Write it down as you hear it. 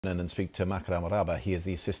And speak to Makram Rabah. He is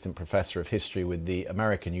the assistant professor of history with the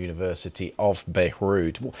American University of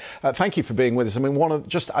Beirut. Thank you for being with us. I mean,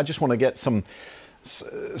 I just want to get some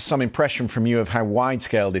impression from you of how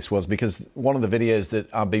wide-scale this was, because one of the videos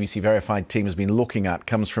that our BBC Verified team has been looking at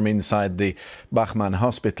comes from inside the Bahman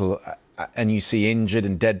hospital, and you see injured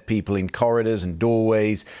and dead people in corridors and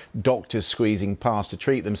doorways, doctors squeezing past to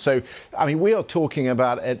treat them. So, I mean, we are talking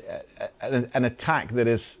about an attack that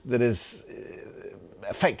is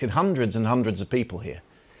affected hundreds and hundreds of people here.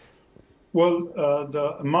 Well,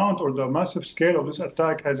 the amount or the massive scale of this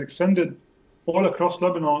attack has extended all across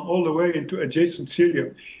Lebanon, all the way into adjacent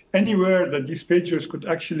Syria. Anywhere that these pagers could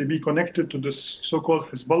actually be connected to this so-called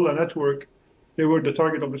Hezbollah network, they were the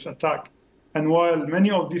target of this attack. And while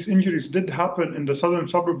many of these injuries did happen in the southern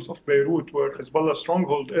suburbs of Beirut, where Hezbollah's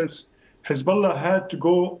stronghold is, Hezbollah had to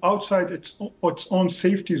go outside its own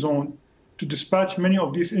safety zone to dispatch many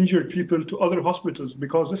of these injured people to other hospitals,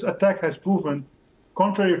 because this attack has proven,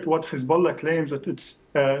 contrary to what Hezbollah claims, that its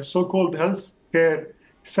so-called healthcare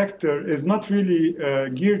sector is not really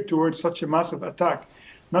geared towards such a massive attack.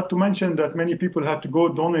 Not to mention that many people had to go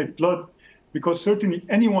donate blood, because certainly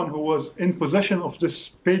anyone who was in possession of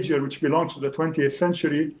this pager, which belongs to the 20th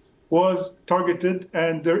century, was targeted,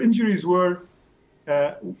 and their injuries were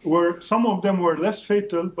some of them were less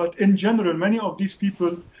fatal, but in general, many of these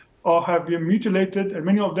people have been mutilated, and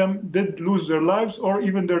many of them did lose their lives or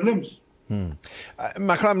even their limbs.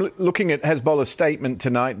 Makram, looking at Hezbollah's statement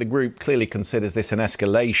tonight, the group clearly considers this an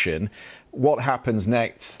escalation. What happens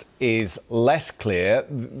next is less clear.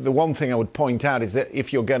 The one thing I would point out is that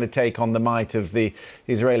if you're going to take on the might of the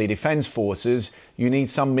Israeli Defense Forces, you need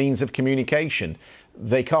some means of communication.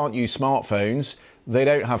 They can't use smartphones. They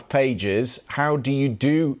don't have pages. How do you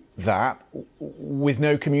do that with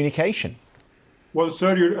no communication? Well,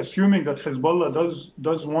 sir, you're assuming that Hezbollah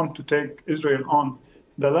does want to take Israel on.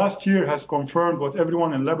 The last year has confirmed what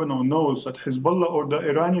everyone in Lebanon knows, that Hezbollah or the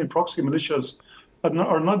Iranian proxy militias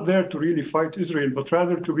are not there to really fight Israel, but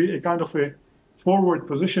rather to be a kind of a forward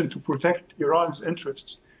position to protect Iran's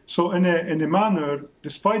interests. So in a manner,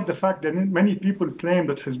 despite the fact that many people claim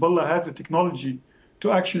that Hezbollah has the technology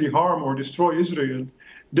to actually harm or destroy Israel,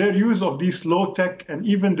 their use of these low-tech and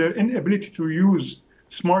even their inability to use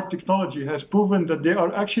smart technology has proven that they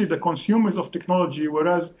are actually the consumers of technology,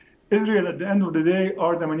 whereas Israel, at the end of the day,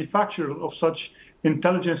 are the manufacturers of such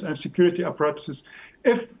intelligence and security apparatuses.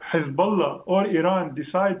 If Hezbollah or Iran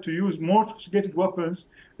decide to use more sophisticated weapons,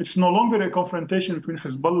 it's no longer a confrontation between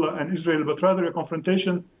Hezbollah and Israel, but rather a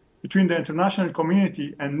confrontation between the international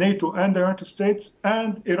community and NATO and the United States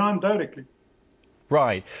and Iran directly.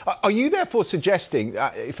 Right. Are you therefore suggesting,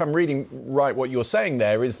 if I'm reading right what you're saying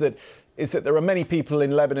there, is that there are many people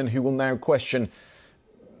in Lebanon who will now question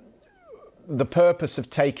the purpose of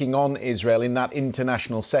taking on Israel in that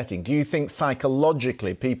international setting? Do you think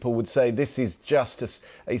psychologically people would say this is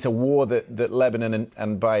it's a war that Lebanon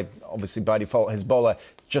and obviously by default Hezbollah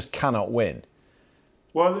just cannot win?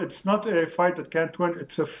 Well, it's not a fight that can't win.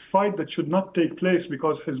 It's a fight that should not take place,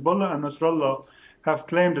 because Hezbollah and Nasrallah have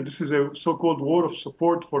claimed that this is a so-called war of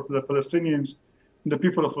support for the Palestinians and the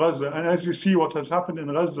people of Gaza. And as you see what has happened in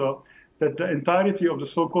Gaza, that the entirety of the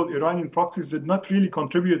so-called Iranian proxies did not really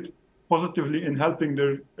contribute positively in helping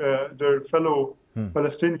their fellow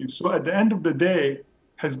Palestinians. So at the end of the day,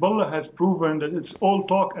 Hezbollah has proven that it's all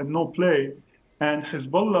talk and no play. And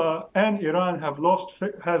Hezbollah and Iran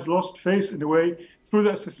has lost face in a way through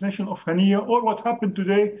the assassination of Haniya, or what happened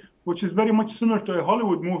today, which is very much similar to a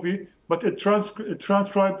Hollywood movie, but it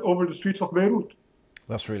transcribed over the streets of Beirut.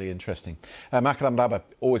 That's really interesting. Makram Rabah,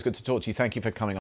 always good to talk to you. Thank you for coming on.